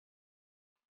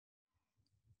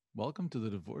Welcome to the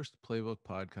Divorced Playbook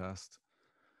podcast,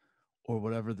 or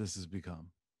whatever this has become.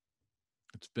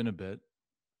 It's been a bit.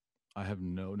 I have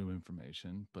no new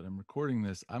information, but I'm recording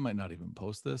this. I might not even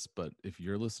post this, but if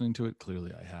you're listening to it,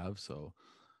 clearly I have. So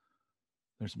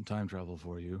there's some time travel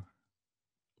for you.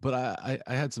 But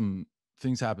I had some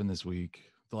things happen this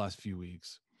week, the last few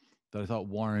weeks, that I thought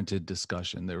warranted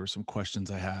discussion. There were some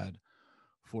questions I had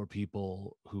for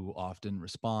people who often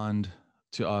respond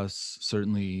to us.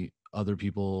 Certainly, other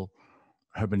people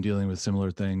have been dealing with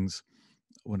similar things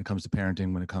when it comes to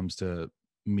parenting, when it comes to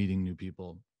meeting new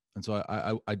people. And so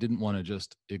I didn't want to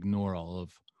just ignore all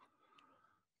of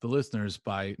the listeners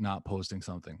by not posting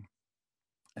something.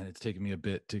 And it's taken me a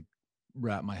bit to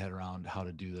wrap my head around how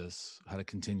to do this, how to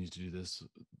continue to do this,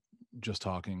 just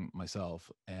talking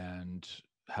myself and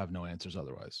have no answers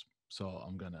otherwise. So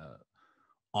I'm going to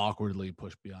awkwardly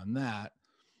push beyond that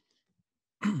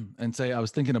and say I was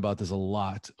thinking about this a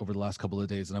lot over the last couple of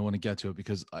days, and I want to get to it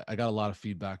because I got a lot of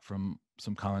feedback from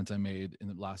some comments I made in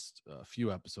the last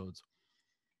few episodes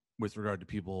with regard to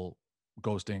people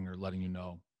ghosting or letting you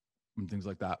know and things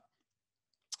like that.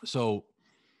 So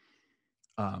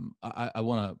I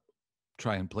want to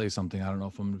try and play something. I don't know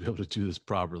if I'm going to be able to do this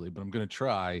properly, but I'm going to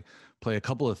try play a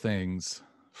couple of things.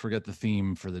 Forget the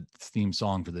theme for the theme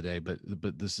song for the day, but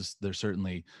there's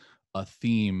certainly a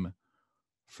theme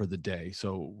for the day.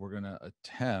 So we're going to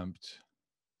attempt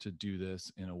to do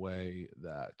this in a way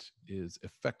that is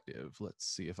effective. Let's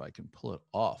see if I can pull it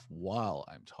off while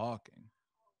I'm talking.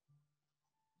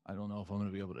 I don't know if I'm going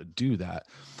to be able to do that.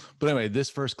 But anyway, this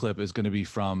first clip is going to be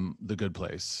from The Good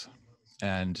Place.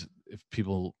 And if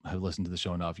people have listened to the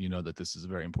show enough, you know that this is a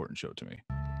very important show to me.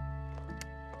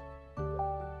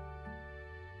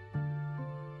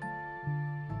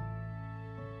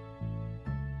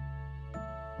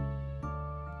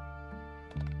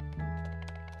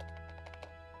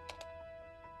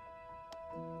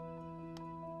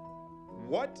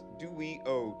 What do we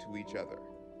owe to each other?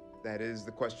 That is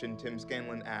the question Tim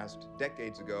Scanlon asked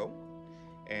decades ago,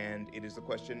 and it is the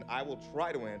question I will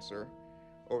try to answer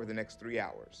over the next 3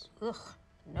 hours. Ugh,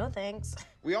 no thanks.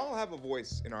 We all have a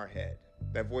voice in our head.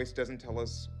 That voice doesn't tell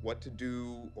us what to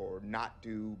do or not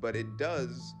do, but it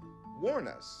does warn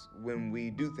us when we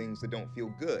do things that don't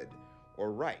feel good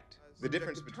or right. The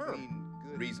difference between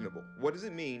reasonable. What does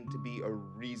it mean to be a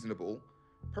reasonable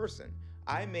person?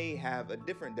 I may have a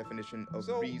different definition of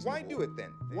reasonable. So why do it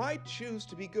then? Why choose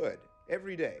to be good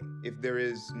every day if there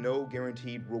is no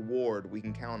guaranteed reward we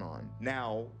can count on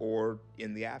now or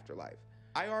in the afterlife?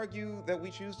 I argue that we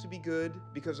choose to be good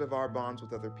because of our bonds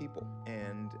with other people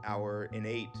and our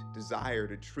innate desire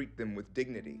to treat them with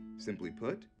dignity. Simply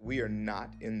put, we are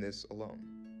not in this alone.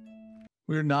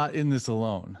 We're not in this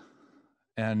alone.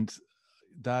 And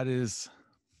that is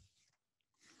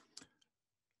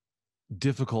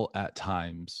difficult at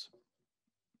times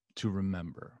to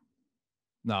remember.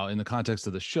 Now, in the context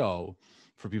of the show,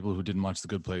 for people who didn't watch The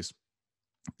Good Place,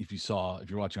 if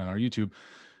you're watching on our YouTube,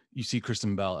 you see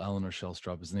Kristen Bell, Eleanor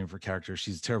Shellstrop is the name of her character.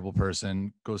 She's a terrible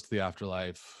person, goes to the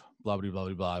afterlife, blah, blah, blah,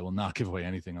 blah, blah. I will not give away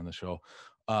anything on the show.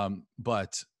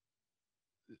 But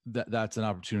that's an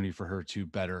opportunity for her to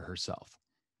better herself.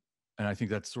 And I think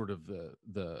that's sort of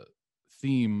the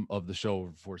theme of the show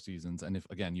over 4 seasons. And if,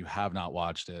 again, you have not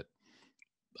watched it,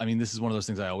 I mean, this is one of those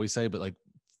things I always say, but like,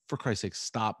 for Christ's sake,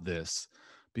 stop this,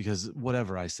 because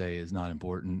whatever I say is not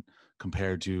important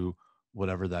compared to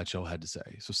whatever that show had to say.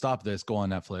 So stop this, go on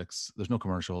Netflix. There's no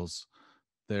commercials.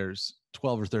 There's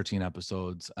 12 or 13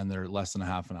 episodes and they're less than a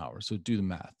half an hour. So do the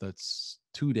math. That's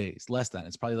 2 days, less than.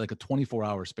 It's probably like a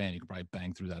 24-hour span. You could probably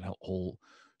bang through that whole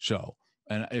show.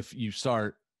 And if you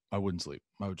start, I wouldn't sleep.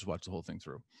 I would just watch the whole thing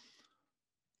through.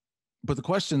 But the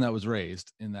question that was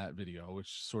raised in that video,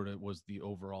 which sort of was the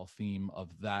overall theme of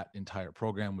that entire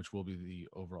program, which will be the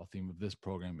overall theme of this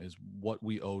program, is what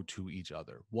we owe to each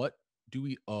other. What do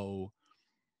we owe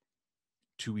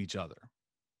to each other?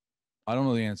 I don't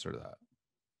know the answer to that.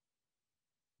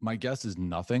 My guess is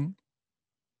nothing.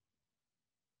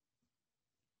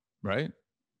 Right?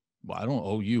 Well, I don't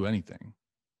owe you anything.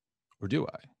 Or do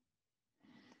I?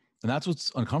 And that's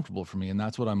what's uncomfortable for me. And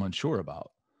that's what I'm unsure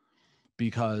about.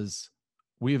 Because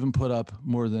we put up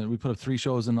 3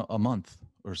 shows in a month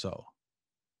or so.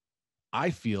 I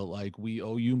feel like we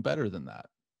owe you better than that.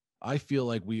 I feel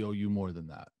like we owe you more than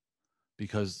that,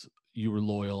 because you were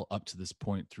loyal up to this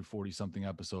point through 40 something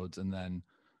episodes, and then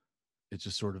it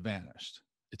just sort of vanished.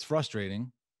 It's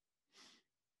frustrating.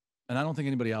 And I don't think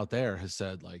anybody out there has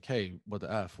said like, hey, what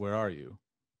the F, where are you?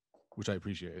 Which I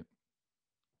appreciate.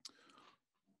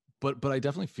 But I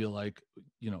definitely feel like,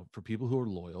 for people who are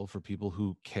loyal, for people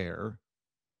who care,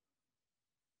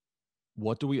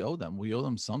 what do we owe them? We owe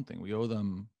them something. We owe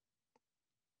them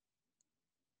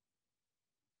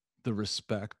the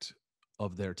respect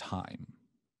of their time.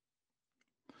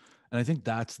 And I think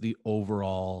that's the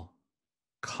overall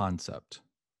concept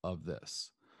of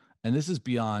this. And this is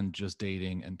beyond just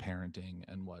dating and parenting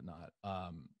and whatnot.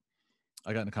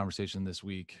 I got in a conversation this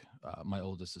week. My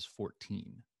oldest is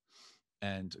 14,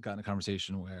 and got in a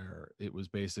conversation where it was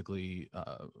basically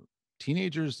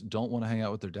teenagers don't want to hang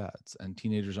out with their dads, and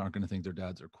teenagers aren't going to think their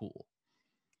dads are cool.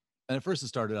 And at first, it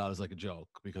started out as like a joke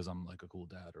because I'm like a cool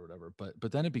dad or whatever.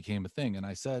 But then it became a thing, and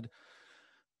I said,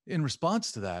 in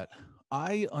response to that,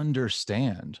 I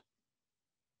understand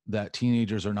that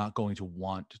teenagers are not going to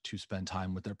want to spend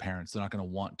time with their parents. They're not going to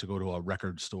want to go to a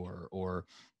record store or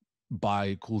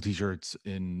buy cool t-shirts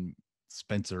in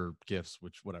Spencer Gifts,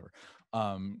 which whatever.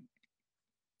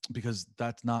 Because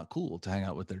that's not cool to hang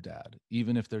out with their dad,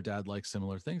 even if their dad likes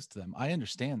similar things to them. I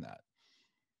understand that.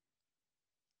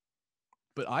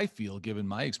 But I feel, given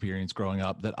my experience growing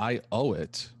up, that I owe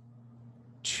it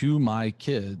to my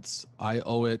kids. I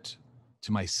owe it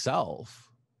to myself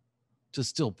to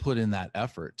still put in that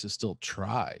effort, to still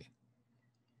try.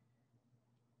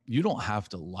 You don't have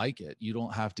to like it. You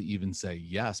don't have to even say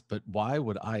yes, but why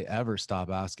would I ever stop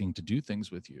asking to do things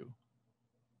with you?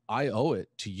 I owe it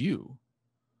to you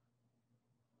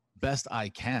best I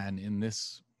can in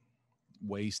this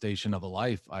way station of a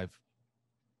life I've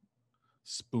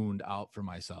spooned out for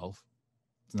myself.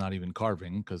 It's not even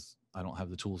carving because I don't have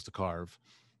the tools to carve.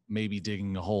 Maybe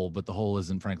digging a hole, but the hole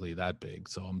isn't frankly that big.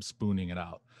 So I'm spooning it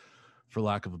out, for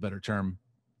lack of a better term.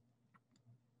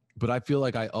 But I feel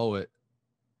like I owe it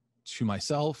to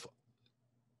myself,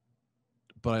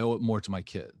 but I owe it more to my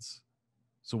kids.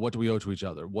 So what do we owe to each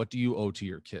other? What do you owe to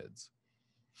your kids?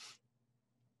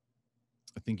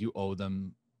 I think you owe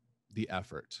them the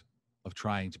effort of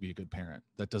trying to be a good parent.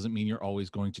 That doesn't mean you're always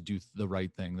going to do the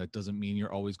right thing. That doesn't mean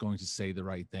you're always going to say the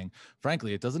right thing.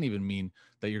 Frankly, it doesn't even mean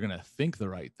that you're going to think the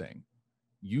right thing.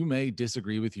 You may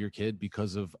disagree with your kid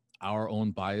because of our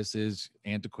own biases,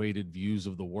 antiquated views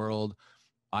of the world.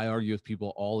 I argue with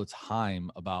people all the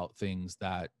time about things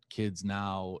that kids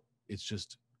now, it's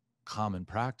just common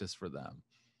practice for them.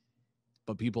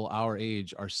 But people our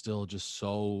age are still just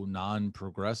so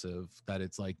non-progressive that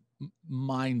it's like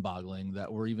mind-boggling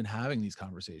that we're even having these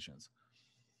conversations.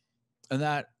 And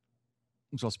that,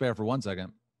 which I'll spare for 1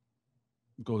 second,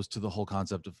 goes to the whole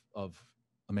concept of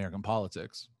American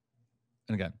politics.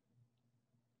 And again,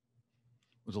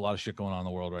 there's a lot of shit going on in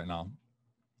the world right now.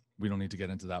 We don't need to get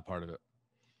into that part of it.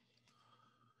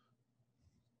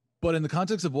 But in the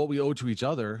context of what we owe to each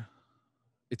other,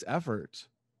 it's effort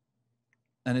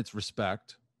and it's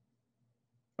respect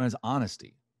and it's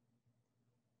honesty.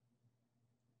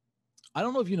 I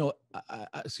don't know if you know,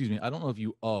 excuse me, I don't know if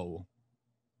you owe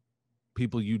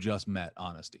people you just met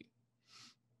honesty.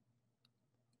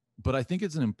 But I think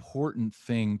it's an important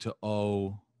thing to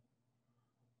owe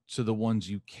to the ones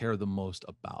you care the most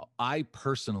about. I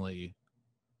personally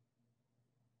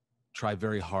try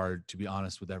very hard to be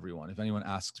honest with everyone. If anyone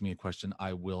asks me a question,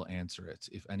 I will answer it.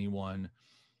 If anyone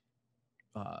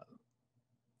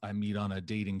I meet on a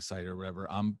dating site or whatever,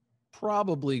 I'm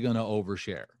probably going to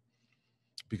overshare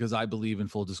because I believe in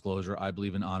full disclosure. I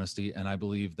believe in honesty. And I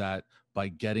believe that by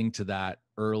getting to that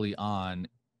early on,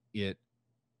 it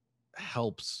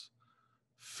helps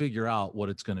figure out what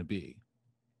it's going to be.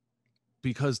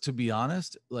 Because to be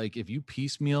honest, like if you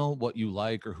piecemeal what you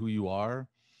like or who you are,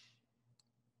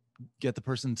 get the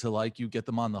person to like you, get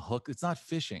them on the hook, it's not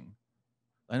fishing.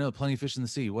 I know plenty of fish in the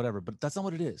sea, whatever, but that's not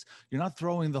what it is. You're not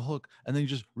throwing the hook and then you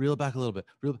just reel it back a little bit.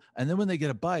 And then when they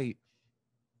get a bite,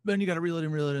 then you got to reel it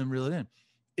in, reel it in, reel it in.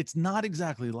 It's not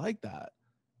exactly like that.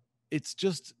 It's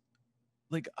just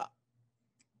like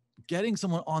getting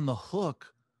someone on the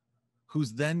hook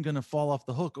who's then going to fall off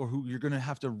the hook or who you're going to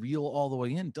have to reel all the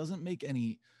way in doesn't make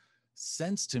any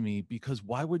sense to me, because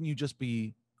why wouldn't you just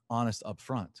be honest up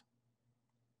front?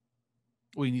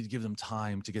 Well, you need to give them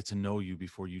time to get to know you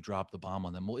before you drop the bomb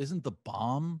on them. Well, isn't the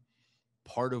bomb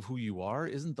part of who you are?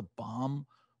 Isn't the bomb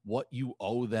what you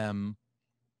owe them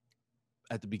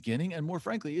at the beginning? And more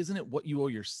frankly, isn't it what you owe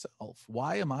yourself?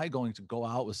 Why am I going to go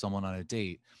out with someone on a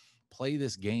date, play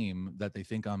this game that they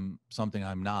think I'm something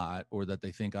I'm not, or that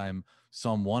they think I'm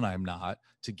someone I'm not,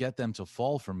 to get them to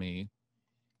fall for me,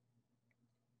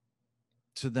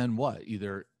 to then what?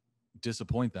 Either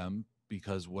disappoint them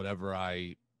because whatever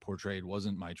I portrayed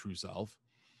wasn't my true self,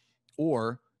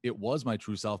 or it was my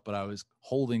true self, but I was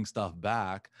holding stuff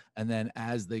back. And then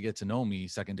as they get to know me,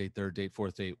 second date, third date,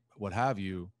 fourth date, what have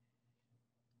you,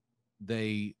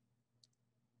 they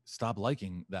stop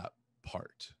liking that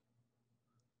part.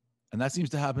 And that seems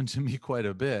to happen to me quite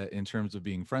a bit in terms of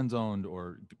being friend zoned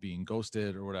or being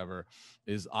ghosted or whatever.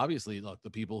 Is obviously, look, the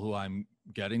people who I'm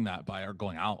getting that by are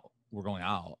going out. We're going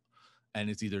out, and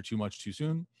it's either too much too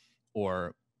soon,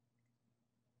 or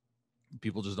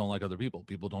people just don't like other people.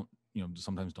 People don't,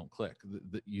 sometimes don't click.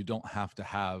 You don't have to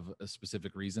have a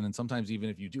specific reason, and sometimes even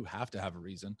if you do have to have a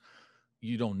reason,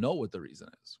 you don't know what the reason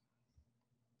is.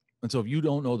 And so if you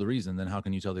don't know the reason, then how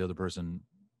can you tell the other person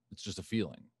it's just a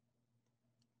feeling?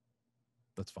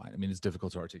 That's fine. I mean, it's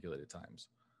difficult to articulate at times.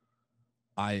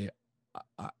 I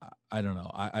don't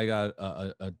know. I got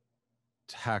a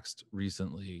text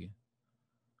recently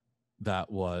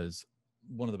that was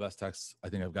one of the best texts I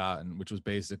think I've gotten, which was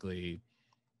basically,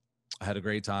 I had a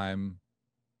great time.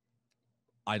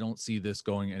 I don't see this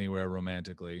going anywhere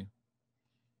romantically,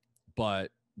 but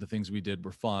the things we did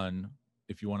were fun.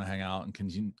 If you want to hang out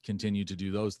and continue to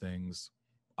do those things,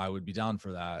 I would be down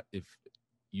for that. If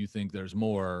you think there's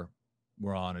more,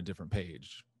 we're on a different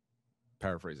page.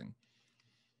 Paraphrasing.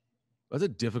 That's a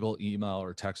difficult email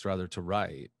or text rather to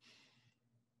write,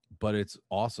 but it's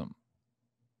awesome.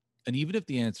 And even if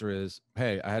the answer is,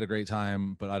 hey, I had a great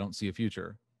time, but I don't see a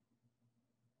future.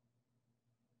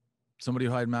 Somebody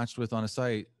who I had matched with on a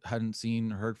site, hadn't seen,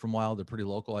 heard from a while. They're pretty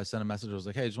local. I sent a message. I was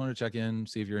like, hey, just wanted to check in,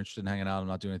 see if you're interested in hanging out. I'm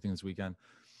not doing anything this weekend.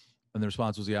 And the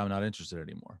response was, yeah, I'm not interested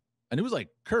anymore. And it was like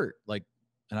curt,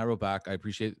 and I wrote back, I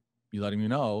appreciate you letting me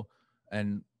know.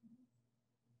 And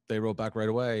they wrote back right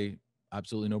away,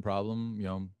 absolutely no problem.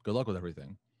 Good luck with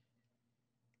everything.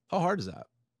 How hard is that?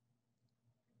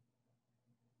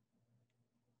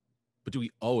 But do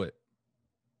we owe it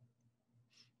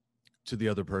to the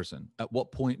other person? At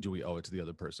what point do we owe it to the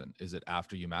other person? Is it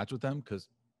after you match with them? Because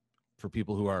for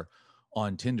people who are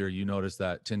on Tinder, you notice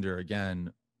that Tinder,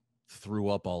 again, threw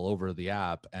up all over the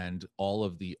app, and all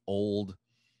of the old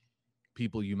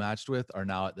people you matched with are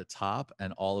now at the top,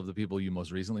 and all of the people you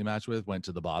most recently matched with went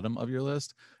to the bottom of your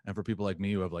list. And for people like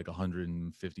me who have like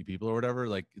 150 people or whatever,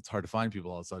 it's hard to find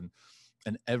people all of a sudden.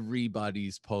 And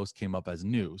everybody's post came up as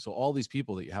new. So all these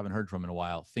people that you haven't heard from in a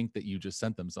while think that you just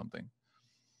sent them something,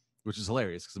 which is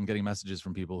hilarious because I'm getting messages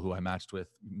from people who I matched with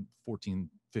 14,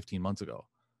 15 months ago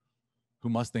who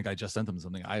must think I just sent them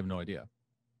something. I have no idea.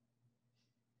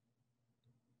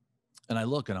 And I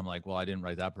look and I'm like, well, I didn't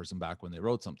write that person back when they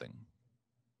wrote something.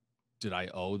 Did I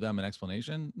owe them an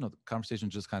explanation? No, the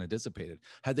conversation just kind of dissipated.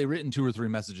 Had they written 2 or 3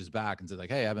 messages back and said like,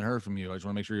 hey, I haven't heard from you, I just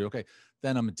want to make sure you're okay,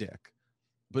 then I'm a dick.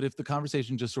 But if the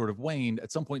conversation just sort of waned, at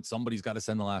some point, somebody's got to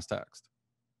send the last text.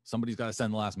 Somebody's got to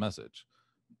send the last message.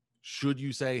 Should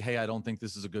you say, hey, I don't think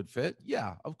this is a good fit?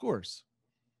 Yeah, of course.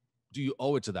 Do you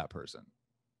owe it to that person?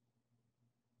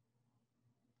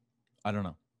 I don't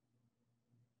know.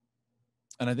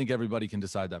 And I think everybody can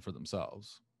decide that for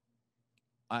themselves.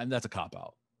 And that's a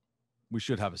cop-out. We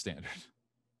should have a standard.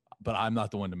 But I'm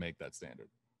not the one to make that standard.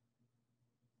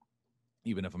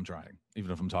 Even if I'm trying.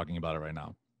 Even if I'm talking about it right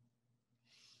now.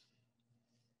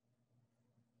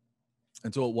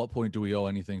 And so at what point do we owe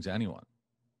anything to anyone?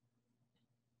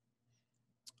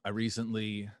 I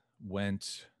recently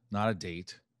went, not a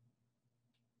date,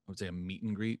 I would say a meet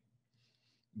and greet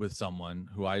with someone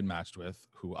who I had matched with,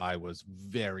 who I was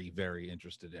very, very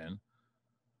interested in.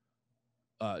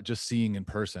 Just seeing in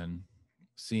person,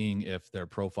 seeing if their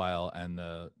profile and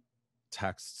the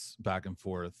texts back and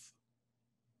forth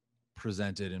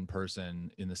presented in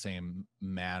person in the same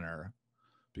manner,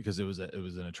 because it was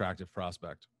an attractive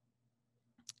prospect.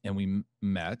 And we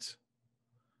met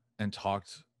and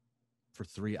talked for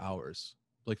 3 hours,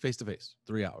 like face to face,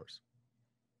 3 hours.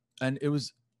 And it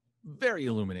was very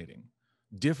illuminating,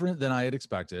 different than I had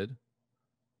expected,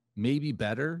 maybe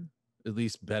better, at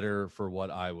least better for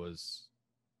what I was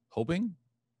hoping.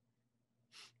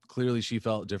 Clearly she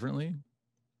felt differently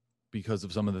because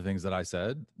of some of the things that I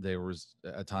said. There was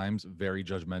at times very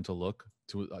judgmental look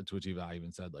to which even I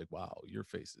even said like, wow, your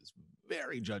face is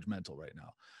very judgmental right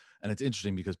now. And it's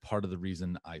interesting because part of the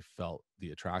reason I felt the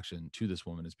attraction to this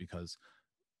woman is because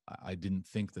I didn't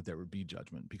think that there would be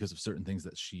judgment because of certain things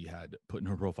that she had put in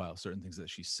her profile, certain things that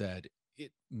she said.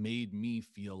 It made me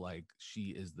feel like she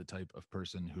is the type of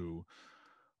person who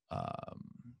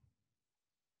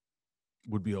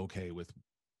would be okay with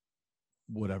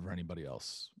whatever anybody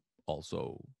else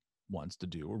also wants to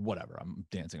do or whatever. I'm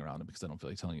dancing around it because I don't feel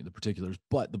like telling you the particulars.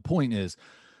 But the point is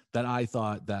that I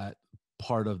thought that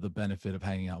part of the benefit of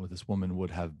hanging out with this woman would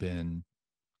have been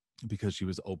because she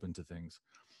was open to things,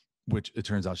 which it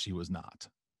turns out she was not,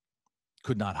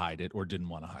 could not hide it or didn't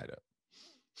want to hide it.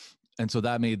 And so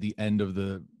that made the end of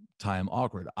the time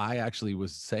awkward. I actually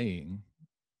was saying,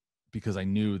 because I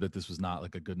knew that this was not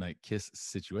like a goodnight kiss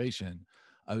situation,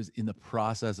 I was in the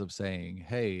process of saying,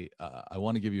 hey, I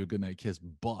want to give you a goodnight kiss,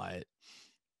 but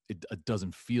it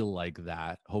doesn't feel like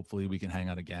that. Hopefully we can hang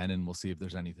out again and we'll see if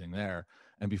there's anything there.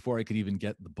 And before I could even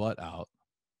get the butt out,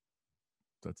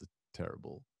 that's a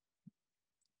terrible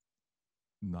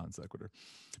non sequitur.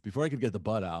 Before I could get the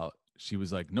butt out, she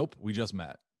was like, nope, we just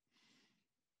met.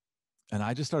 And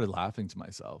I just started laughing to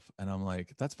myself. And I'm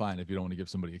like, that's fine if you don't want to give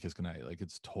somebody a kiss goodnight. Like,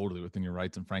 it's totally within your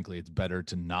rights. And frankly, it's better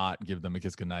to not give them a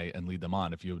kiss goodnight and lead them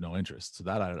on if you have no interest. So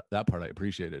that part I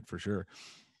appreciated for sure.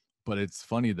 But it's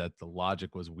funny that the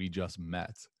logic was we just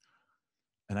met.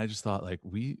 And I just thought, like,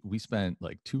 we spent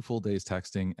like 2 full days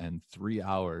texting and 3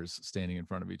 hours standing in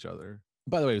front of each other.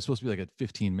 By the way, it was supposed to be like a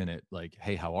 15-minute, like,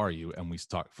 hey, how are you? And we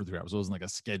talked for 3 hours. It wasn't like a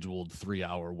scheduled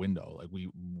 3-hour window. Like, we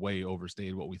way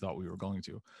overstayed what we thought we were going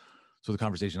to. So the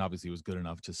conversation obviously was good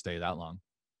enough to stay that long.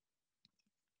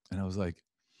 And I was like,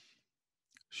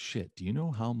 shit, do you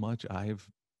know how much I've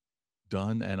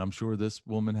done? And I'm sure this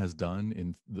woman has done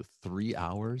in the 3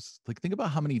 hours. Like, think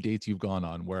about how many dates you've gone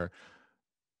on where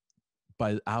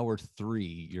by hour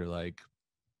 3, you're like,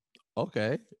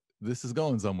 okay, this is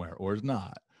going somewhere or it's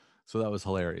not. So that was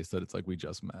hilarious that it's like we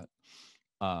just met.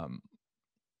 But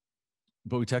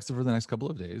we texted for the next couple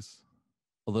of days,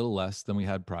 a little less than we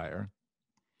had prior.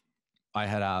 I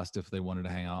had asked if they wanted to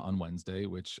hang out on Wednesday,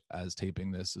 which, as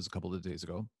taping this, is a couple of days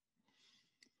ago.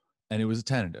 And it was a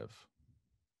tentative.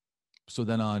 So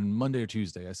then on Monday or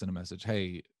Tuesday, I sent a message,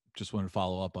 hey, just wanted to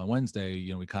follow up on Wednesday.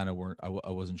 You know, we kind of weren't, I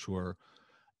wasn't sure.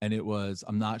 And it was,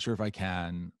 I'm not sure if I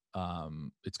can.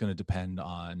 It's going to depend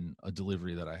on a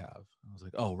delivery that I have. I was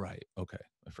like, oh, right. Okay.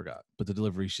 I forgot. But the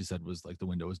delivery, she said, was like the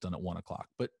window was done at 1 o'clock.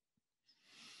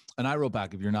 And I wrote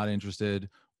back, if you're not interested,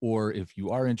 or if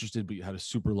you are interested, but you had a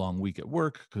super long week at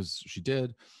work, because she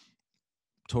did,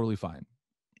 totally fine.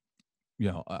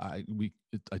 You know, I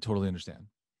totally understand.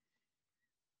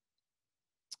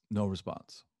 No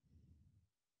response.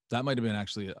 That might have been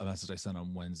actually a message I sent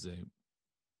on Wednesday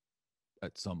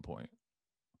at some point.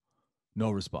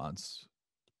 No response.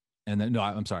 And then, no,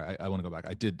 I'm sorry. I want to go back.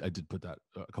 I did put that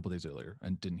a couple days earlier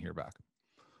and didn't hear back.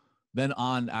 Then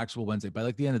on actual Wednesday, by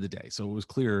like the end of the day, so it was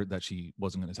clear that she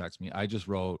wasn't going to text me. I just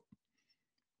wrote,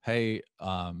 hey,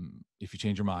 if you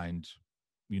change your mind,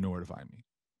 you know where to find me.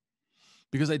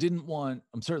 Because I didn't want,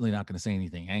 I'm certainly not going to say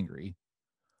anything angry,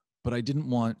 but I didn't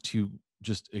want to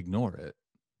just ignore it,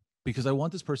 because I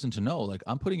want this person to know, like,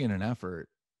 I'm putting in an effort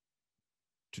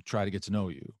to try to get to know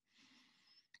you,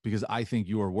 because I think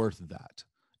you are worth that.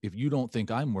 If you don't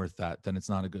think I'm worth that, then it's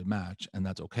not a good match, and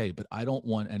that's okay. But I don't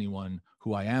want anyone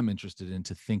who I am interested in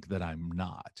to think that I'm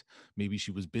not. Maybe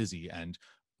she was busy and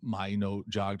my note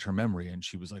jogged her memory and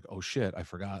she was like, oh shit, I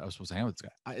forgot I was supposed to hang out with this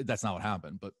guy. That's not what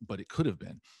happened, but it could have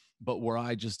been. But were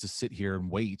I just to sit here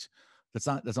and wait, that's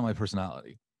not my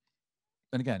personality.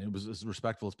 And again, it was as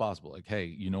respectful as possible. Like, hey,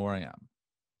 you know where I am.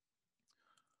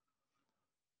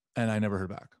 And I never heard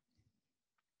back.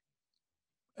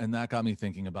 And that got me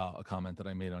thinking about a comment that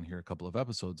I made on here a couple of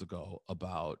episodes ago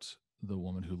about the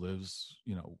woman who lives,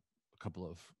 you know, a couple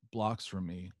of blocks from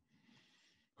me,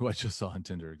 who I just saw on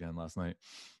Tinder again last night.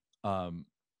 You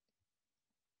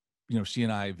know, she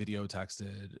and I video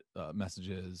texted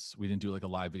messages. We didn't do like a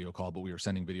live video call, but we were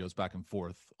sending videos back and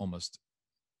forth, almost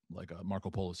like a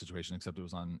Marco Polo situation, except it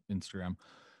was on Instagram,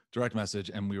 direct message.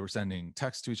 And we were sending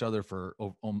texts to each other for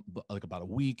like about a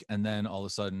week. And then all of a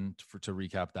sudden, to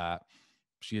recap that,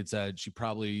 she had said she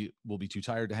probably will be too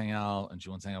tired to hang out and she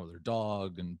wants to hang out with her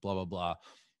dog and blah, blah, blah.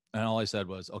 And all I said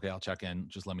was, okay, I'll check in.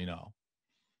 Just let me know.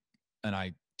 And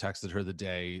I texted her the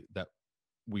day that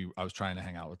I was trying to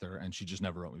hang out with her, and she just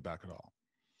never wrote me back at all.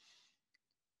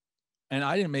 And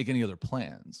I didn't make any other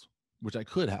plans, which I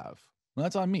could have. Well,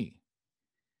 that's on me.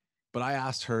 But I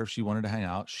asked her if she wanted to hang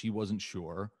out. She wasn't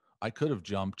sure. I could have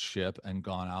jumped ship and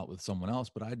gone out with someone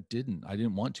else, but I didn't. I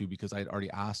didn't want to, because I had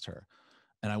already asked her.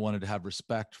 And I wanted to have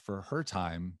respect for her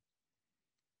time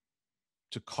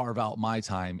to carve out my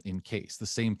time in case the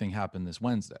same thing happened this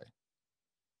Wednesday.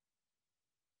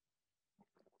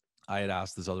 I had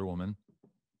asked this other woman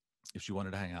if she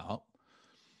wanted to hang out.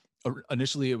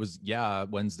 Initially, it was, yeah,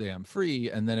 Wednesday I'm free.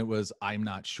 And then it was, I'm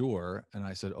not sure. And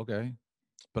I said, okay,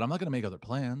 but I'm not going to make other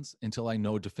plans until I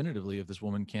know definitively if this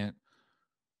woman can't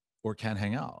or can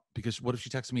hang out. Because what if she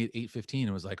texted me at 8:15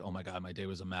 and was like, oh my God, my day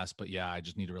was a mess, but yeah, I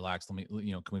just need to relax. Let me,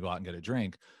 you know, can we go out and get a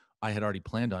drink? I had already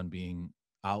planned on being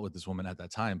out with this woman at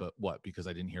that time, but what, because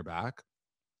I didn't hear back,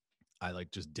 I like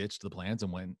just ditched the plans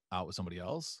and went out with somebody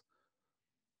else?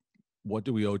 What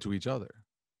do we owe to each other?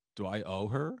 Do I owe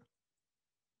her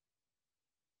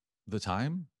the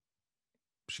time?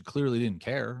 She clearly didn't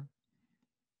care.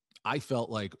 I felt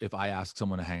like if I asked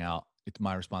someone to hang out, it's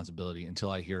my responsibility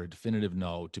until I hear a definitive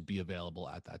no to be available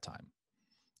at that time,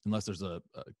 unless there's a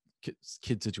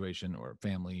kid situation or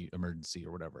family emergency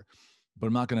or whatever. But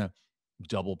I'm not going to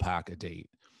double pack a date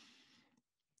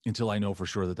until I know for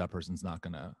sure that that person's not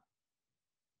going to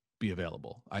be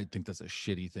available. I think that's a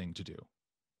shitty thing to do.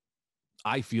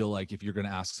 I feel like if you're going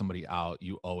to ask somebody out,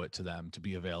 you owe it to them to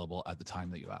be available at the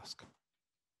time that you ask.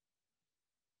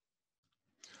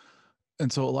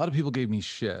 And so a lot of people gave me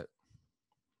shit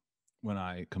when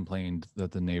I complained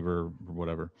that the neighbor or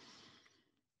whatever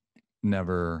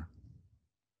never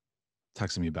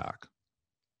texted me back.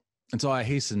 And so I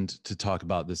hastened to talk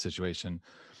about this situation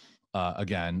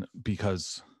again,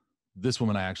 because this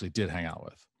woman I actually did hang out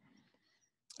with.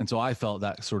 And so I felt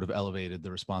that sort of elevated the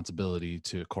responsibility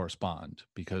to correspond,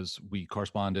 because we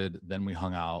corresponded, then we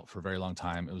hung out for a very long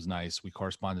time. It was nice. We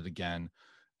corresponded again,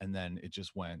 and then it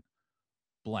just went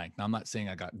blank. Now, I'm not saying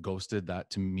I got ghosted.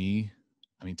 That to me,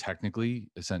 I mean, technically,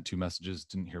 I sent 2 messages,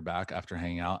 didn't hear back after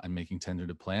hanging out and making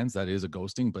tentative plans. That is a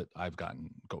ghosting, but I've gotten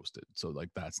ghosted. So like,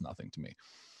 that's nothing to me.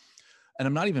 And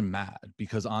I'm not even mad,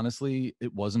 because honestly,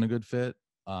 it wasn't a good fit.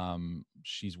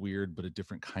 She's weird, but a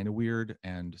different kind of weird.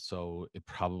 And so it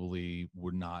probably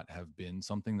would not have been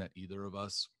something that either of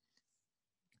us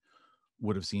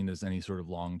would have seen as any sort of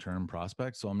long-term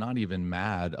prospect. So I'm not even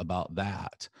mad about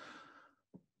that.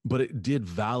 But it did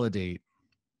validate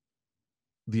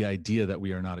the idea that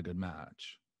we are not a good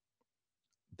match,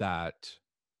 that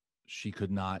she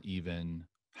could not even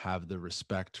have the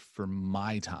respect for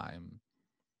my time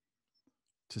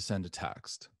to send a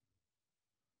text,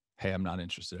 hey, I'm not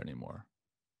interested anymore,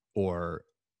 or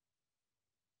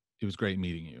it was great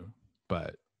meeting you,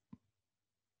 but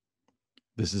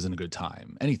this isn't a good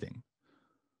time. Anything.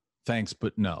 Thanks,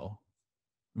 but no.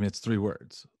 I mean, it's 3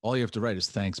 words. All you have to write is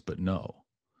thanks, but no.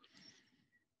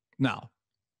 Now,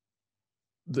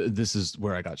 this is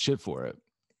where I got shit for it,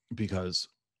 because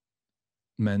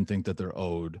men think that they're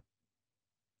owed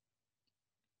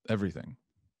everything.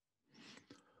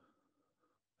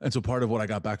 And so part of what I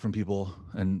got back from people,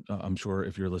 and I'm sure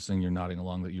if you're listening, you're nodding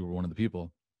along that you were one of the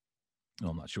people. No,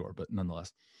 I'm not sure, but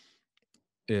nonetheless,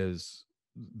 is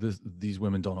these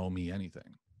women don't owe me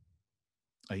anything.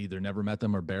 I either never met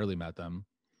them or barely met them.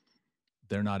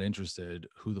 They're not interested.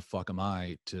 Who the fuck am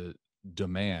I to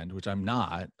demand, which I'm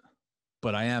not,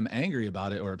 but I am angry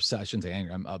about it, or upset. I shouldn't say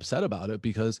angry. I'm upset about it,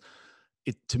 because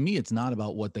to me, it's not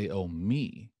about what they owe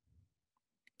me.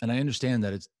 And I understand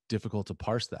that it's difficult to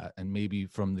parse that. And maybe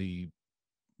from the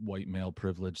white male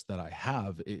privilege that I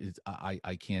have,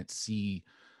 I can't see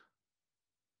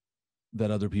that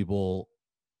other people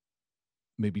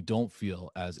maybe don't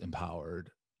feel as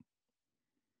empowered,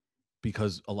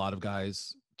 because a lot of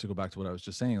guys, to go back to what I was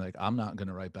just saying, like, I'm not going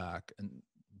to write back and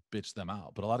bitch them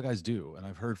out, but a lot of guys do. And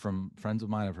I've heard from friends of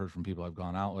mine, I've heard from people I've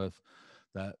gone out with,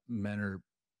 that men are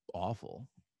awful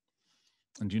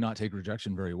and do not take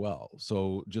rejection very well.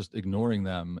 So just ignoring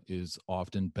them is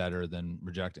often better than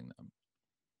rejecting them,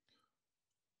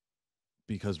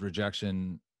 because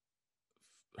rejection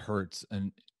hurts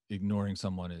and ignoring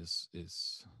someone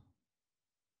is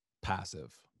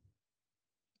passive.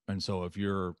 And so if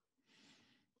you're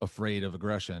afraid of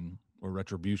aggression or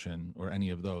retribution or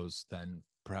any of those, then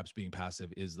perhaps being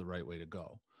passive is the right way to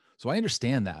go. So I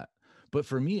understand that. But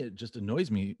for me, it just annoys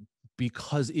me,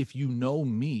 because if you know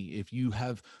me, if you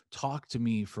have talked to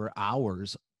me for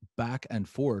hours back and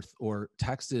forth, or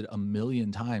texted a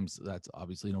million times, that's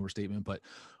obviously an overstatement, but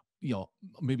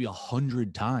maybe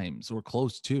 100 times or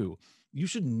close to, you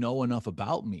should know enough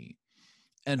about me.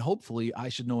 And hopefully I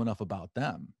should know enough about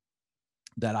them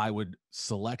that I would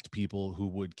select people who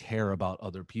would care about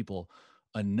other people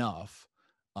enough.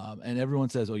 And everyone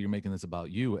says, oh, you're making this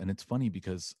about you. And it's funny,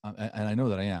 because, and I know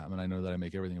that I am, and I know that I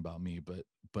make everything about me, but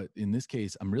in this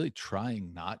case, I'm really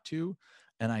trying not to.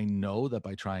 And I know that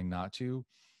by trying not to,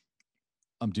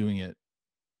 I'm doing it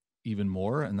even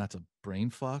more. And that's a brain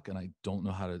fuck. And I don't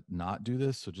know how to not do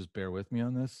this. So just bear with me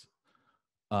on this.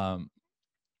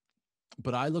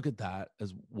 But I look at that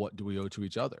as, what do we owe to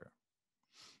each other?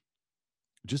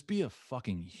 Just be a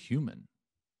fucking human.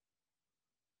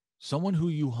 Someone who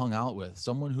you hung out with,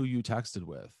 someone who you texted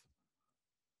with,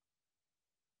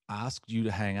 asked you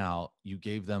to hang out. You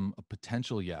gave them a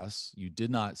potential yes. You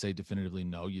did not say definitively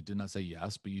no. You did not say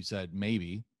yes, but you said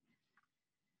maybe.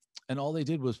 And all they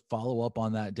did was follow up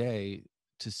on that day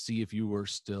to see if you were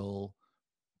still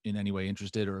in any way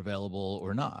interested or available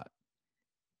or not.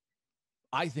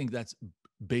 I think that's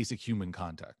basic human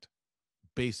contact,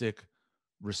 basic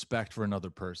respect for another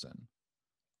person.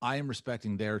 I am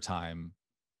respecting their time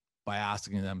by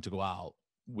asking them to go out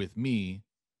with me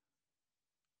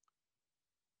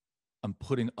I'm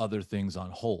putting other things on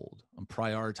hold. I'm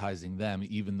prioritizing them,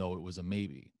 even though it was a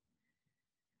maybe.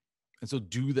 And so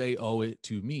do they owe it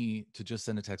to me to just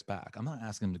send a text back? I'm not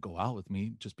asking them to go out with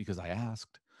me just because I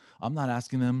asked. I'm not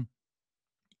asking them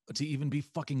to even be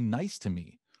fucking nice to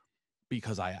me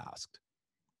because I asked.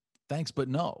 Thanks, but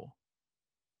no.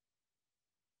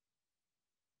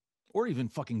 Or even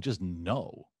fucking just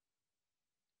no.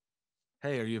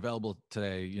 Hey, are you available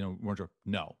today? You know, weren't you?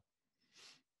 No.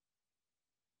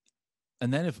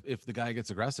 And then if the guy gets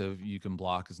aggressive, you can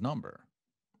block his number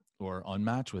or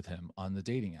unmatch with him on the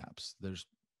dating apps. There's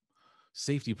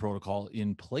safety protocol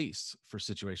in place for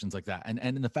situations like that.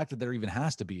 And the fact that there even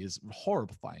has to be is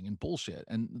horrifying and bullshit.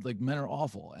 And like, men are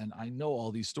awful. And I know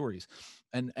all these stories.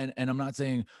 And I'm not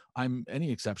saying I'm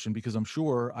any exception, because I'm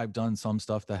sure I've done some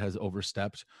stuff that has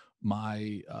overstepped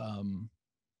my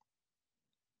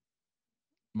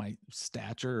my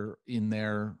stature in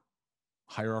their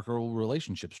hierarchical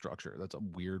relationship structure. That's a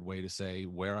weird way to say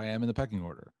where I am in the pecking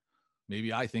order.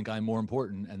 Maybe I think I'm more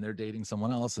important and they're dating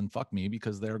someone else and fuck me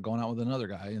because they're going out with another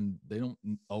guy and they don't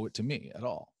owe it to me at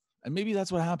all. And maybe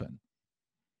that's what happened.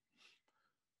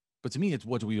 But to me, it's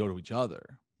what do we owe to each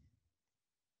other?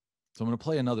 So I'm going to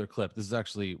play another clip. This is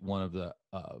actually one of the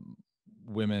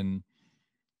women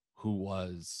who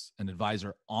was an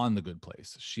advisor on The Good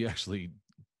Place. She actually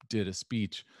did a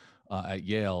speech at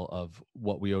Yale of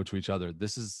what we owe to each other.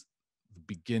 This is the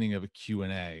beginning of a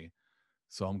Q&A.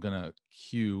 So I'm going to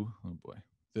cue, oh boy,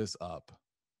 this up.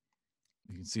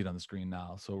 You can see it on the screen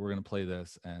now. So we're going to play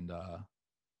this and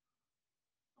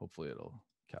hopefully it'll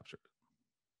capture it.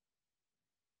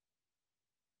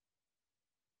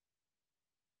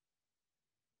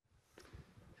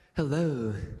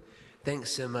 Hello.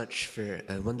 Thanks so much for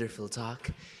a wonderful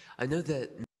talk. I know that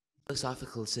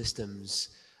philosophical systems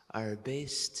are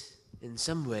based in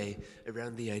some way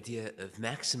around the idea of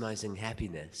maximizing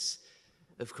happiness.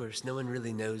 Of course, no one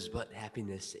really knows what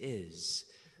happiness is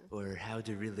or how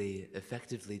to really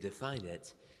effectively define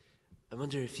it. I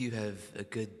wonder if you have a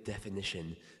good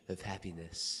definition of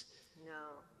happiness.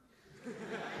 No.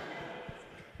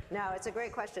 No, it's a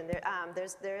great question.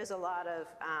 There is a lot of,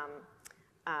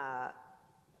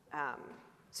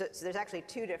 so there's actually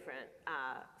two different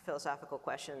philosophical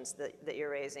questions that you're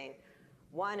raising.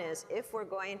 One is, if we're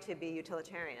going to be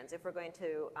utilitarians, if we're going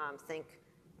to think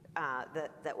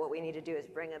that what we need to do is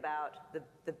bring about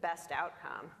the best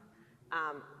outcome,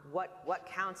 what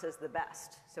counts as the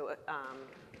best? So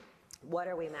what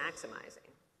are we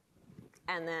maximizing?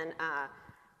 And then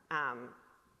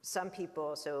some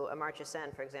people, so Amartya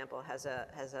Sen, for example, has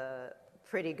a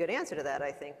pretty good answer to that,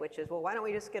 I think, which is, well, why don't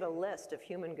we just get a list of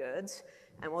human goods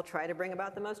and we'll try to bring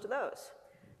about the most of those.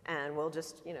 And we'll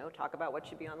just, talk about what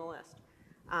should be on the list.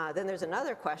 Then there's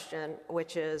another question,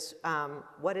 which is,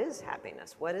 what is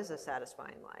happiness? What is a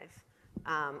satisfying life?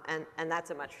 And that's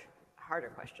a much harder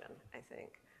question, I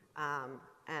think.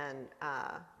 And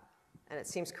it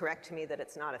seems correct to me that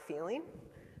it's not a feeling,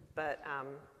 but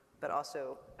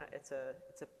also it's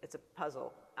a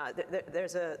puzzle.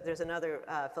 There's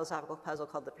another philosophical puzzle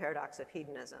called the paradox of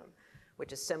hedonism,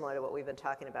 which is similar to what we've been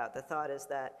talking about. The thought is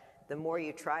that the more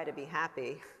you try to be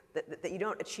happy, that you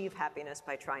don't achieve happiness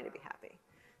by trying to be happy,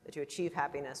 that you achieve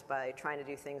happiness by trying to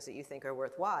do things that you think are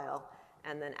worthwhile,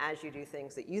 and then as you do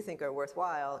things that you think are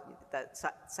worthwhile, that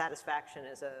satisfaction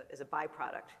is a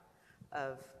byproduct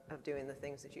of doing the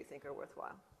things that you think are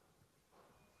worthwhile.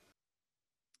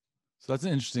 So that's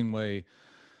an interesting way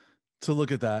to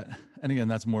look at that. And again,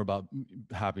 that's more about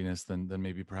happiness than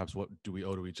maybe perhaps what do we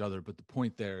owe to each other. But the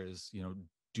point there is,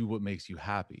 do what makes you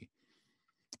happy.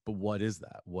 But what is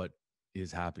that? What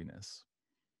is happiness?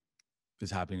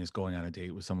 Is happiness going on a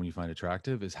date with someone you find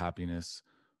attractive? Is happiness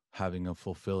having a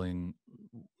fulfilling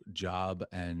job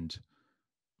and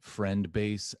friend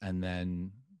base and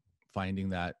then finding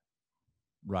that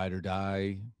ride or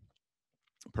die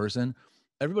person?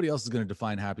 Everybody else is going to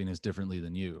define happiness differently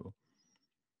than you.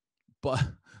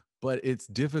 But it's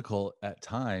difficult at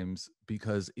times,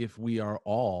 because if we are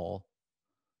all,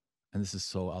 and this is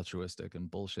so altruistic and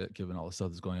bullshit given all the stuff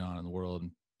that's going on in the world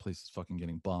and places fucking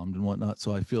getting bombed and whatnot.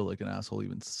 So I feel like an asshole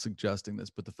even suggesting this.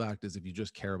 But the fact is, if you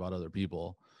just care about other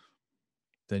people,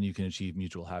 then you can achieve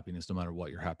mutual happiness no matter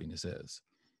what your happiness is.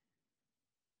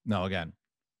 Now, again,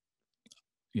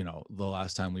 the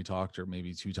last time we talked, or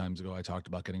maybe 2 times ago, I talked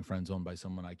about getting friend zoned by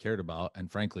someone I cared about.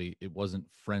 And frankly, it wasn't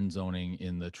friend zoning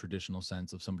in the traditional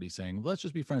sense of somebody saying, let's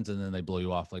just be friends, and then they blow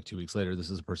you off like 2 weeks later. This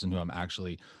is a person who I'm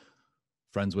actually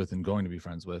friends with and going to be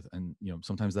friends with. And,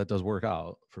 sometimes that does work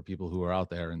out for people who are out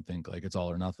there and think like it's all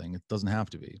or nothing. It doesn't have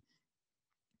to be.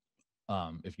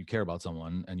 If you care about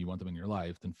someone and you want them in your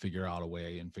life, then figure out a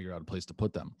way and figure out a place to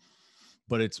put them.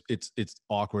 But it's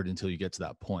awkward until you get to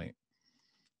that point.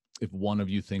 If one of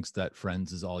you thinks that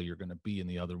friends is all you're going to be and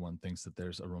the other one thinks that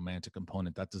there's a romantic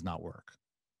component, that does not work.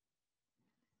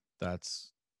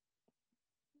 That's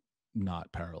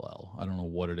not parallel. I don't know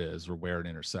what it is or where it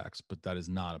intersects, but that is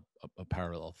not a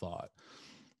parallel thought.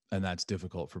 And that's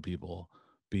difficult for people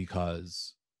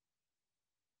because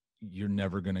you're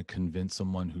never going to convince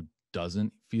someone who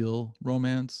doesn't feel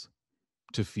romance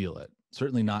to feel it.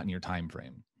 Certainly not in your time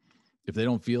frame. If they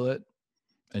don't feel it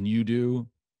and you do,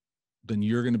 then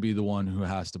you're going to be the one who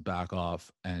has to back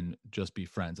off and just be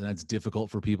friends. And that's difficult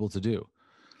for people to do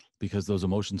because those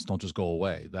emotions don't just go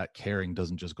away. That caring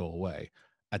doesn't just go away.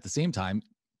 At the same time,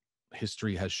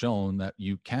 history has shown that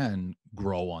you can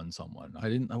grow on someone.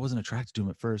 I wasn't attracted to him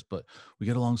at first, but we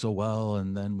get along so well.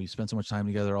 And then we spent so much time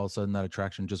together. All of a sudden that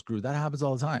attraction just grew. That happens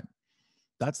all the time.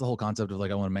 That's the whole concept of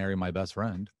like, I want to marry my best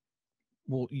friend.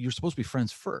 Well, you're supposed to be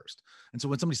friends first. And so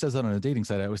when somebody says that on a dating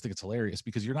site, I always think it's hilarious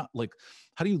because you're not like,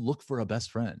 how do you look for a best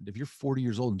friend? If you're 40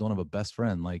 years old and don't have a best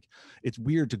friend, like it's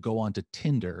weird to go on to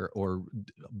Tinder or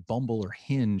Bumble or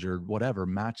Hinge or whatever,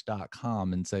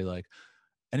 Match.com and say like,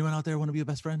 anyone out there want to be a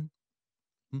best friend?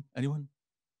 Anyone?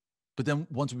 But then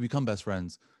once we become best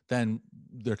friends, then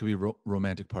there could be a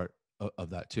romantic part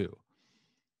of that too.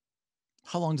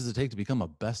 How long does it take to become a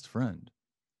best friend?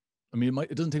 I mean,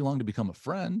 it doesn't take long to become a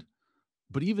friend,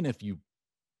 but even if you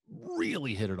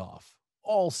really hit it off,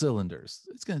 all cylinders,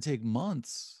 it's going to take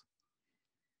months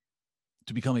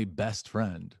to become a best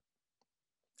friend.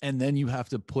 And then you have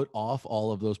to put off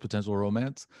all of those potential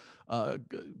romance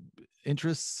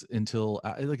interests until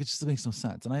like it just makes no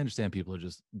sense. And I understand people are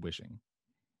just wishing,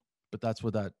 but that's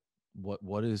what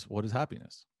is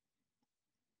happiness?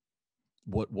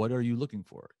 What are you looking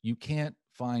for? You can't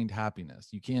find happiness.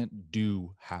 You can't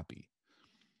do happy.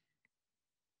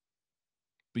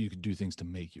 But you can do things to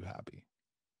make you happy.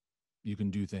 You can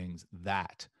do things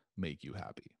that make you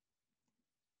happy.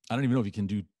 I don't even know if you can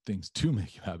do things to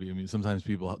make you happy. I mean, sometimes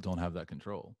people don't have that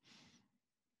control.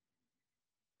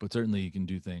 But certainly you can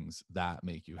do things that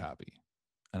make you happy.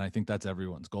 And I think that's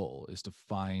everyone's goal, is to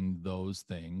find those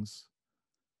things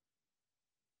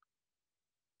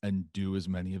and do as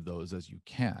many of those as you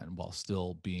can while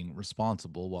still being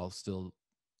responsible, while still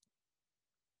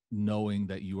knowing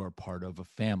that you are part of a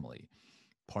family,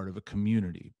 part of a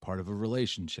community, part of a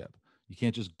relationship. You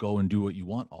can't just go and do what you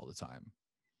want all the time.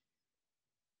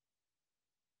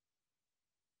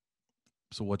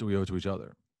 So what do we owe to each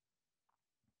other?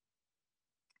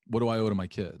 What do I owe to my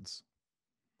kids?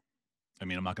 I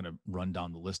mean, I'm not going to run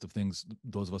down the list of things.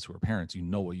 Those of us who are parents, you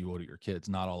know what you owe to your kids.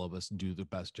 Not all of us do the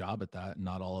best job at that.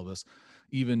 Not all of us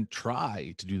even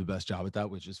try to do the best job at that,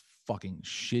 which is fucking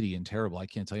shitty and terrible. I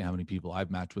can't tell you how many people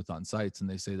I've matched with on sites and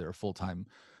they say they're a full-time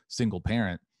single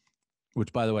parent,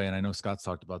 which, by the way, and I know Scott's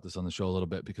talked about this on the show a little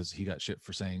bit because he got shit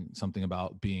for saying something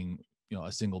about being,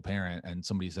 a single parent. And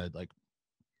somebody said, like,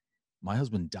 my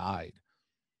husband died.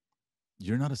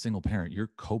 You're not a single parent.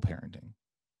 You're co-parenting.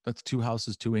 That's 2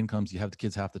 houses, 2 incomes. You have the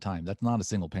kids half the time. That's not a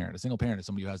single parent. A single parent is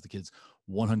somebody who has the kids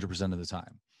 100% of the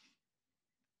time.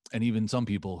 And even some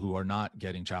people who are not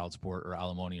getting child support or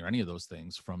alimony or any of those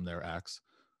things from their ex,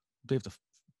 they have to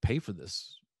pay for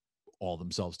this all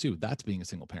themselves too. That's being a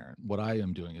single parent. What I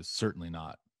am doing is certainly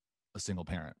not a single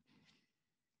parent.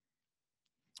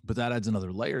 But that adds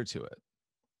another layer to it.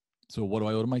 So what do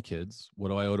I owe to my kids? What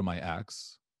do I owe to my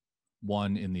ex?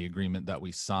 1, in the agreement that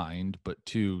we signed, but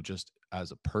 2, just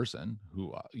as a person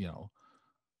who,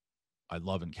 I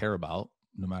love and care about,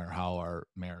 no matter how our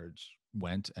marriage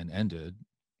went and ended.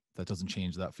 That doesn't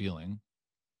change that feeling.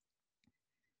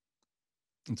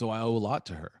 And so I owe a lot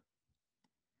to her.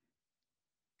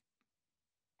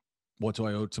 What do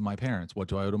I owe to my parents? What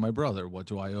do I owe to my brother? What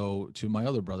do I owe to my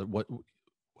other brother?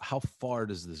 How far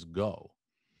does this go?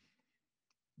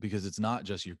 Because it's not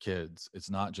just your kids. It's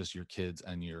not just your kids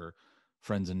and your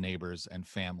friends and neighbors and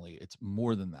family. It's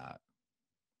more than that.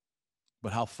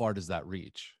 But how far does that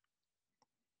reach?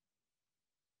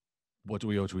 What do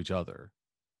we owe to each other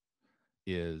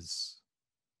is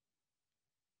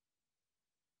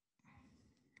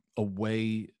a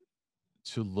way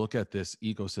to look at this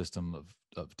ecosystem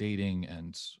of dating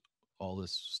and all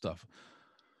this stuff.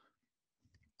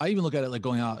 I even look at it like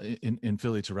going out in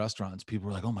Philly to restaurants. People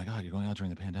were like, oh my God, you're going out during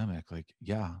the pandemic. Like,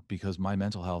 yeah, because my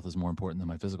mental health is more important than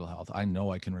my physical health. I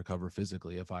know I can recover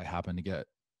physically if I happen to get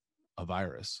a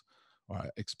virus, or I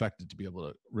expected to be able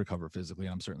to recover physically.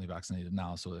 I'm certainly vaccinated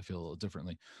now, so I feel a little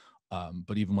differently.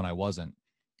 But even when I wasn't,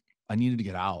 I needed to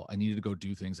get out. I needed to go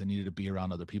do things. I needed to be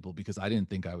around other people because I didn't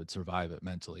think I would survive it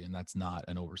mentally. And that's not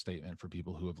an overstatement for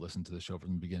people who have listened to the show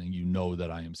from the beginning. You know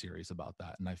that I am serious about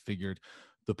that. And I figured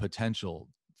the potential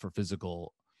for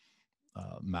physical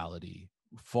malady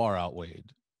far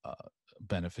outweighed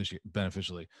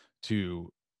beneficially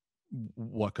to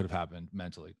what could have happened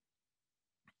mentally.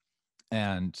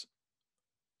 And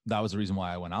that was the reason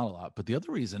why I went out a lot. But the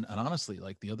other reason, and honestly,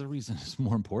 like the other reason is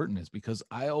more important, is because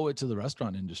I owe it to the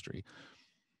restaurant industry.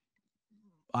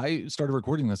 I started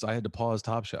recording this, I had to pause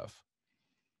Top Chef.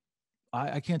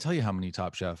 I can't tell you how many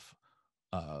Top Chef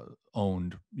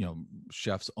owned,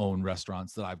 chefs own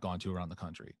restaurants that I've gone to around the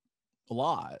country. A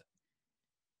lot.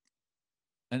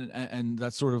 And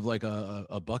that's sort of like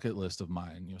a bucket list of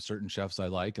mine. Certain chefs I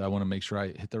like, I want to make sure I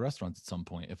hit their restaurants at some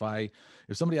point.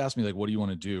 If somebody asks me like, what do you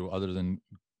want to do other than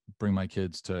bring my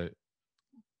kids to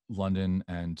London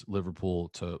and Liverpool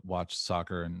to watch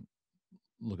soccer and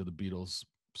look at the Beatles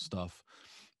stuff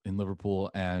in Liverpool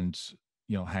and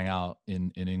hang out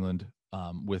in England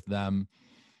with them,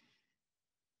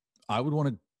 I would want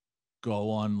to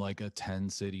go on like a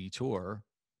 10-city tour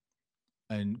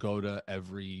and go to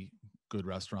every good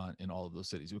restaurant in all of those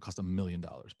cities. It would cost $1 million,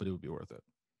 but it would be worth it.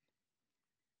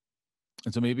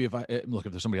 And so maybe if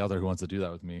there's somebody out there who wants to do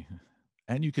that with me,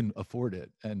 and you can afford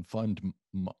it and fund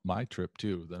my trip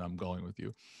too, then I'm going with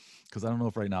you. Because I don't know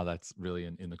if right now that's really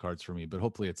in the cards for me, but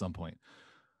hopefully at some point.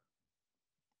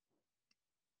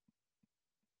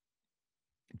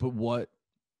 But what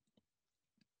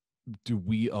do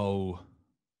we owe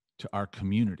to our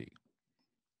community?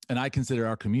 And I consider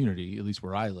our community, at least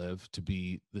where I live, to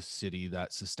be the city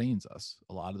that sustains us.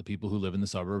 A lot of the people who live in the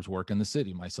suburbs work in the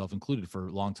city, myself included, for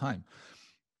a long time.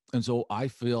 And so I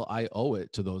feel I owe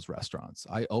it to those restaurants.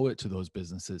 I owe it to those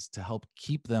businesses to help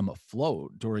keep them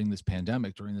afloat during this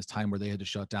pandemic, during this time where they had to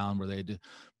shut down, where they had to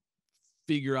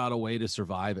figure out a way to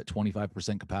survive at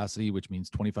 25% capacity, which means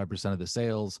 25% of the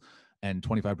sales and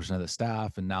 25% of the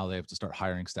staff. And now they have to start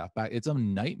hiring staff back. It's a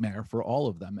nightmare for all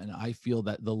of them. And I feel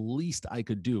that the least I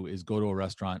could do is go to a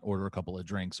restaurant, order a couple of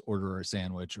drinks, order a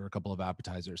sandwich or a couple of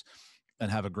appetizers,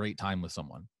 and have a great time with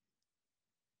someone.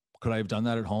 Could I have done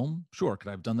that at home? Sure. Could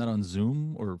I have done that on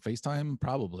Zoom or FaceTime?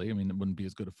 Probably. I mean, it wouldn't be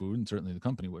as good of food, and certainly the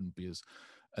company wouldn't be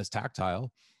as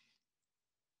tactile.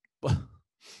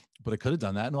 But I could have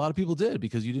done that. And a lot of people did,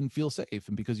 because you didn't feel safe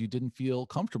and because you didn't feel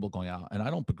comfortable going out. And I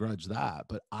don't begrudge that,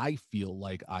 but I feel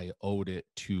like I owed it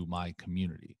to my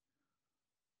community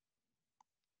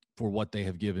for what they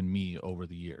have given me over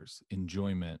the years: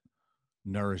 enjoyment,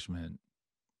 nourishment,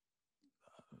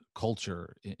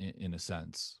 culture, in a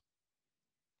sense.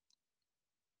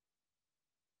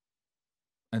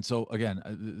 And so again,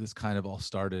 this kind of all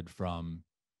started from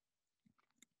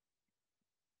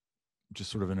just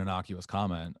sort of an innocuous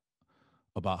comment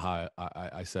about how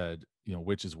I said,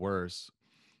 which is worse,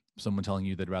 someone telling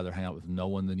you they'd rather hang out with no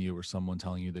one than you, or someone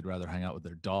telling you they'd rather hang out with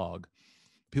their dog.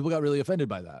 People got really offended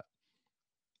by that.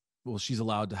 Well, she's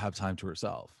allowed to have time to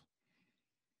herself.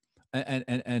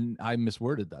 And I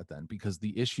misworded that then, because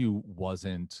the issue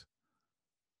wasn't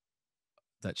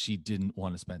that she didn't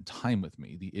want to spend time with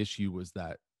me. The issue was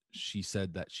that she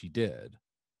said that she did,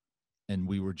 and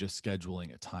we were just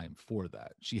scheduling a time for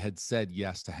that. She had said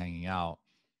yes to hanging out.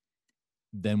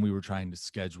 Then we were trying to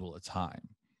schedule a time,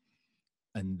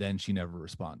 and then she never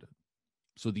responded.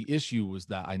 So the issue was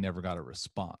that I never got a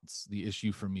response. The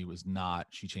issue for me was not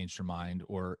she changed her mind,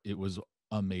 or it was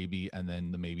a maybe and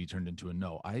then the maybe turned into a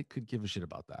no. I could give a shit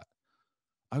about that.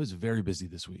 I was very busy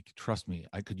this week. Trust me,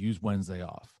 I could use Wednesday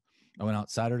off. I went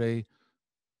out Sunday.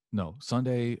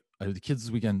 I had the kids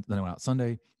this weekend. Then I went out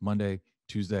Sunday, Monday,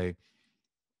 Tuesday.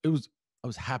 I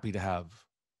was happy to have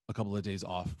a couple of days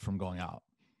off from going out.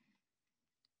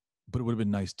 But it would have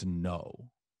been nice to know,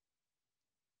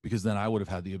 because then I would have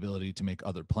had the ability to make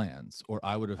other plans, or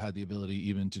I would have had the ability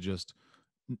even to just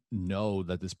know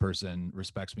that this person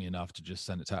respects me enough to just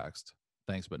send a text.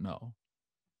 Thanks, but no.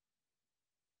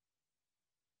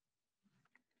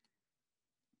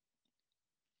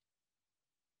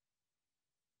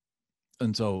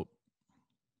 And so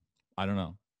I don't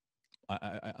know.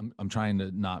 I'm trying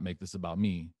to not make this about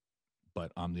me,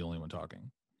 but I'm the only one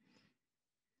talking.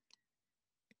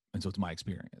 And so it's my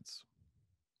experience.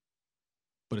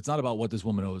 But it's not about what this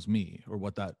woman owes me or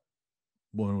what that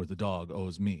woman with the dog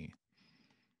owes me.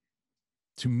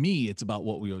 To me, it's about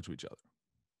what we owe to each other.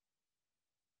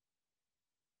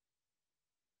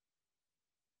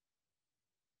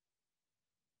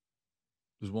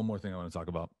 There's one more thing I want to talk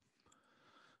about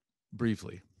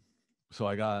briefly. So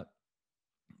I'm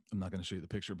not going to show you the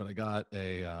picture, but I got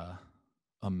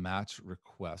a match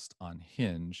request on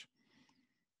Hinge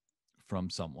from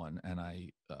someone, and I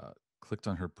clicked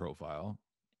on her profile,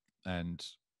 and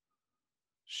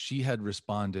she had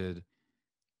responded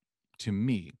to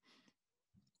me.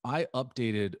 I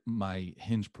updated my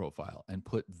Hinge profile and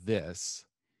put this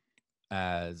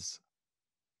as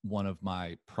one of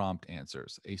my prompt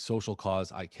answers, a social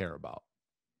cause I care about.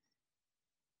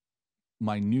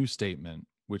 My new statement,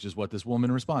 which is what this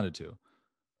woman responded to: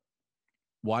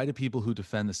 why do people who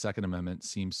defend the Second Amendment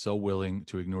seem so willing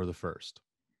to ignore the First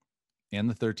and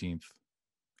the 13th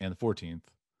and the 14th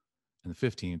and the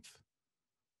 15th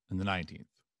and the 19th?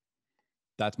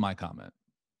 That's my comment.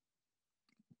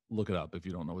 Look it up if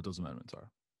you don't know what those amendments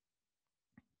are.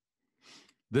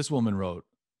 This woman wrote,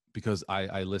 because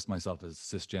I list myself as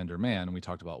cisgender man, and we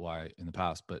talked about why in the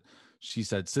past, but she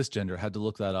said cisgender, had to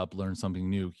look that up, learn something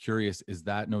new. Curious, is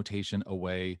that notation a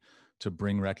way to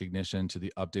bring recognition to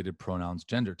the updated pronouns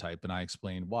gender type? And I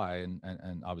explained why,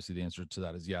 and obviously the answer to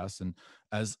that is yes. And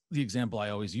as the example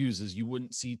I always use is, you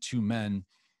wouldn't see two men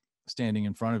standing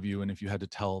in front of you, and if you had to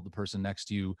tell the person next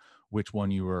to you which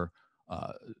one you were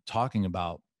talking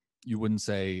about, you wouldn't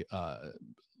say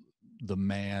the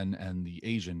man and the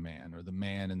Asian man, or the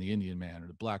man and the Indian man, or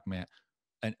the black man,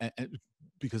 and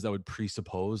because that would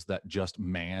presuppose that just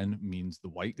man means the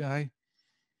white guy.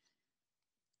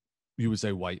 You would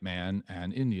say white man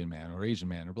and Indian man, or Asian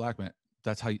man, or black man.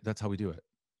 That's how we do it.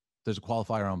 There's a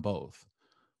qualifier on both.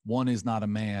 One is not a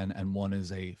man, and one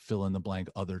is a fill in the blank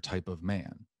other type of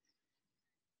man.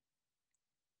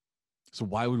 So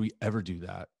why would we ever do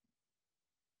that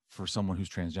for someone who's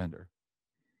transgender?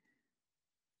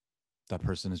 That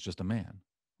person is just a man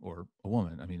or a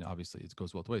woman. I mean, obviously it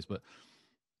goes both ways, but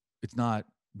it's not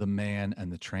the man and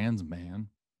the trans man.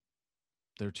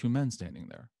 There are two men standing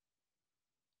there.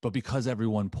 But because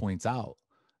everyone points out,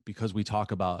 because we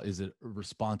talk about, is it a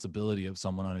responsibility of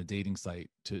someone on a dating site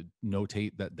to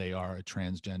notate that they are a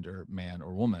transgender man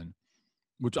or woman,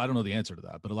 which I don't know the answer to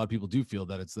that, but a lot of people do feel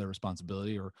that it's their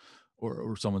responsibility or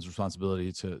someone's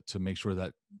responsibility to make sure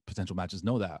that potential matches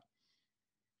know that.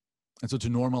 And so to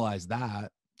normalize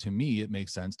that, to me, it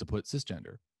makes sense to put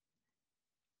cisgender,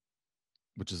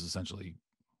 which is essentially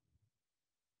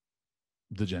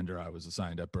the gender I was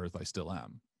assigned at birth. I still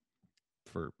am,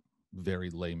 for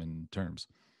very layman terms.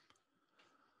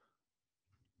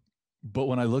 But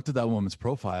when I looked at that woman's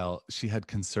profile, she had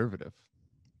conservative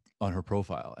on her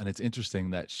profile. And it's interesting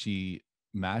that she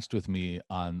matched with me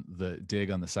on the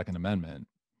dig on the Second Amendment,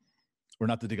 or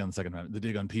not the dig on the Second Amendment, the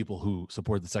dig on people who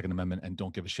support the Second Amendment and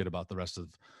don't give a shit about the rest of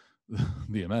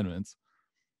the amendments.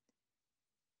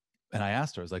 And I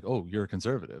asked her, I was like, oh, you're a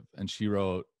conservative. And she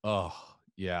wrote, oh,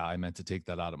 yeah, I meant to take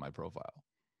that out of my profile.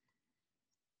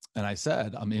 And I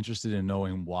said, I'm interested in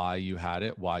knowing why you had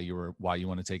it, why you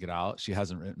want to take it out. She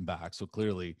hasn't written back. So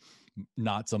clearly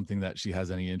not something that she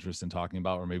has any interest in talking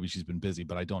about, or maybe she's been busy,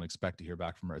 but I don't expect to hear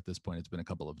back from her at this point. It's been a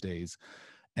couple of days.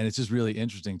 And it's just really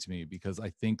interesting to me, because I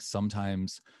think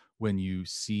sometimes when you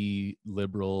see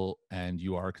liberal and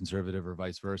you are conservative, or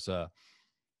vice versa,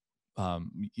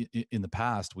 in the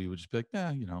past, we would just be like,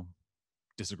 yeah,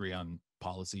 disagree on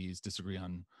policies, disagree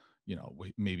on,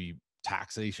 maybe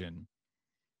taxation.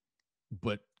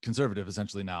 But conservative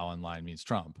essentially now online means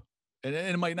Trump. And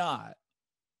it might not.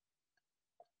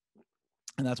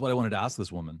 And that's what I wanted to ask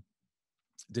this woman.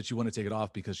 Did she want to take it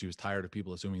off because she was tired of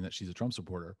people assuming that she's a Trump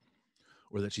supporter,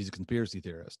 or that she's a conspiracy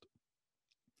theorist?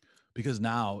 Because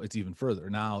now it's even further.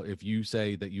 Now, if you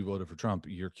say that you voted for Trump,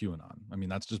 you're QAnon. I mean,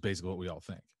 that's just basically what we all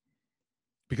think.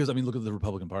 Because, I mean, look at the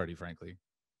Republican Party, frankly.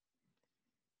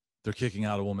 They're kicking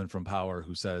out a woman from power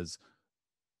who says,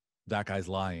 that guy's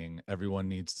lying. Everyone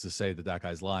needs to say that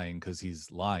guy's lying because he's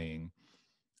lying.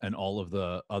 And all of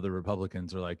the other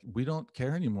Republicans are like, we don't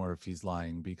care anymore if he's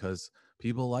lying because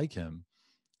people like him.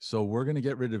 So we're going to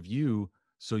get rid of you,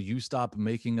 so you stop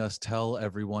making us tell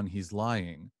everyone he's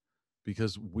lying,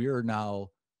 because we're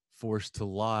now forced to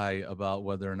lie about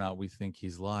whether or not we think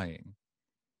he's lying.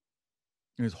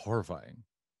 And it's horrifying.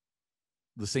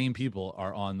 The same people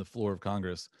are on the floor of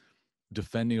Congress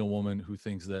defending a woman who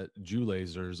thinks that Jew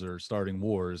lasers are starting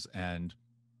wars and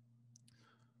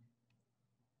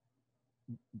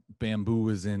bamboo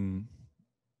is in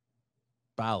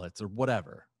ballots or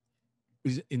whatever.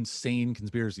 These insane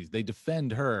conspiracies. They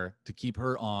defend her to keep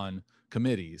her on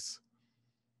committees.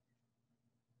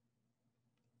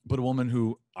 But a woman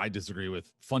who I disagree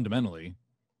with fundamentally,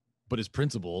 but is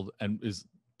principled and is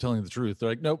telling the truth, they're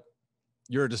like, nope,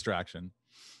 you're a distraction.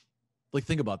 Like,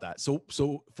 think about that. So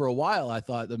for a while, I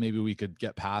thought that maybe we could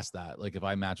get past that. Like, if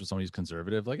I match with somebody who's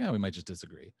conservative, like, we might just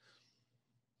disagree.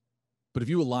 But if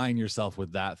you align yourself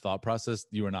with that thought process,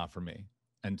 you are not for me.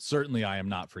 And certainly I am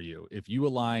not for you. If you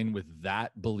align with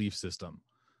that belief system,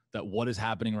 that what is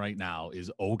happening right now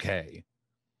is okay,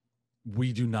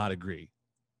 we do not agree.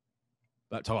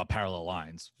 Talk about parallel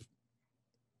lines.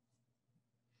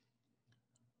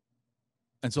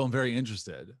 And so I'm very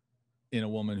interested in a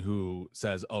woman who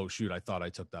says, oh, shoot, I thought I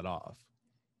took that off?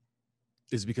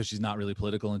 Is it because she's not really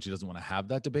political and she doesn't want to have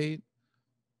that debate?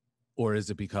 Or is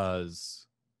it because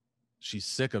she's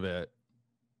sick of it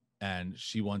and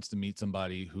she wants to meet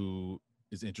somebody who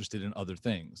is interested in other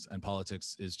things and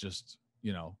politics is just,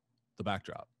 you know, the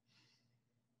backdrop?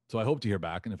 So I hope to hear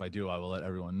back. And if I do, I will let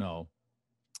everyone know,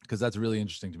 because that's really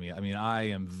interesting to me. I mean, I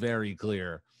am very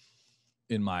clear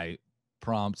in my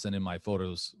prompts and in my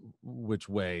photos which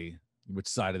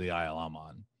side of the aisle I'm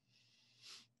on.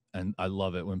 And I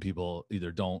love it when people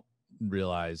either don't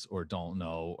realize or don't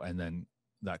know, and then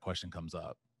that question comes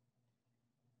up.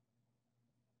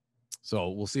 So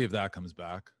we'll see if that comes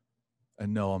back.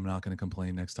 And no, I'm not going to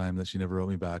complain next time that she never wrote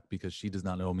me back, because she does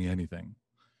not owe me anything.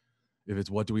 If it's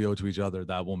what do we owe to each other,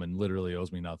 that woman literally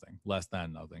owes me nothing, less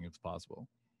than nothing, if it's possible.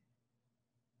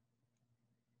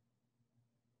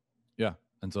 Yeah.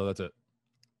 And so that's it.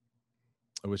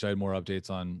 I wish I had more updates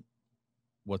on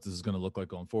what this is going to look like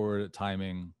going forward,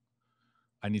 timing.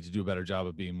 I need to do a better job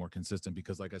of being more consistent,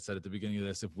 because like I said at the beginning of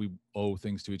this, if we owe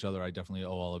things to each other, I definitely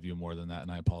owe all of you more than that.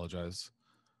 And I apologize.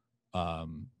 I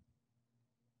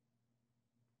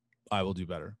will do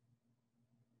better.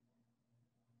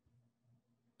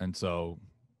 And so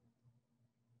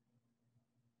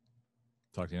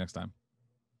talk to you next time.